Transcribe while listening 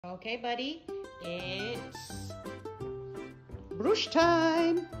Okay, buddy, it's brush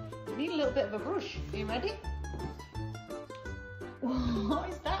time. You need a little bit of a brush. Are you ready? What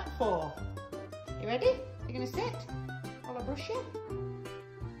is that for? You ready? You're gonna sit while I brush you?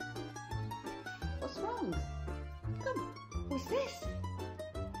 What's wrong? Come, what's this?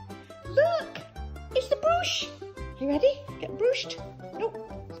 Look, it's the brush. You ready? Get brushed. No,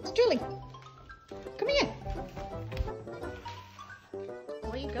 Sterling, come here.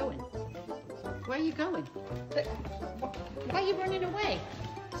 Where are you going? Where are you going? Why are you running away?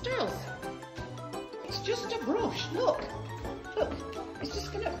 Stirls, it's just a brush. Look, look, it's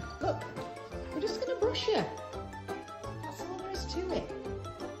just gonna, look, we're just gonna brush you. That's all there is to it.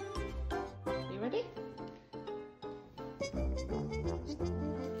 You ready?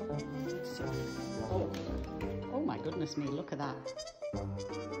 Oh my goodness me, look at that.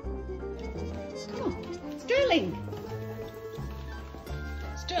 Come on, Sterling.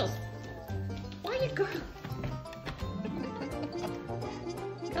 Stills, why are you going?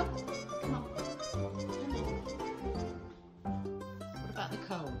 Come on. What about the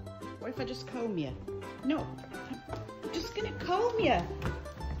comb? What if I just comb you? No, I'm just gonna comb you.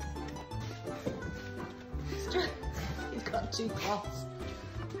 He's got two cloths.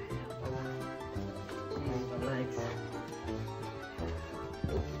 The legs.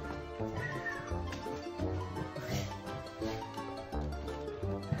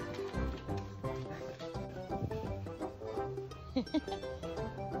 You're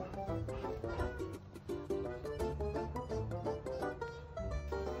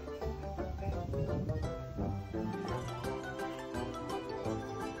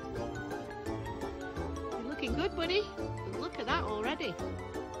looking good, buddy. Look at that already. Oh,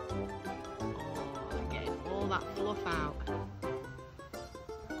 I'm getting all that fluff out.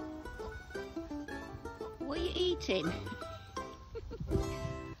 What are you eating?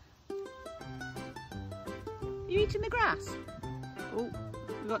 You eating the grass? Oh,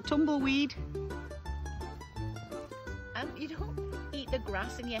 we've got tumbleweed. And you don't eat the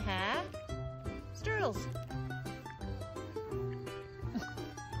grass in your hair. Stirls.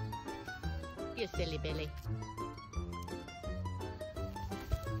 You silly Billy.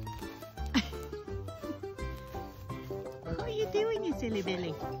 What are you doing, you silly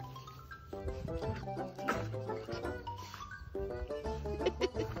Billy?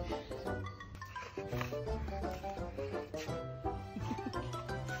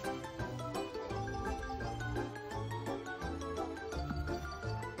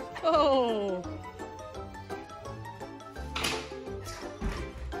 Oh!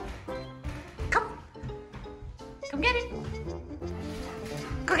 Come! Come get him!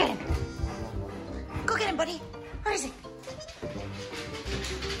 Go get him! Go get him, buddy! Where is he?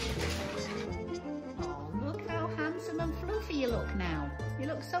 Oh, look how handsome and fluffy you look now. You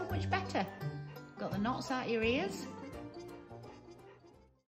look so much better. Got the knots out your ears.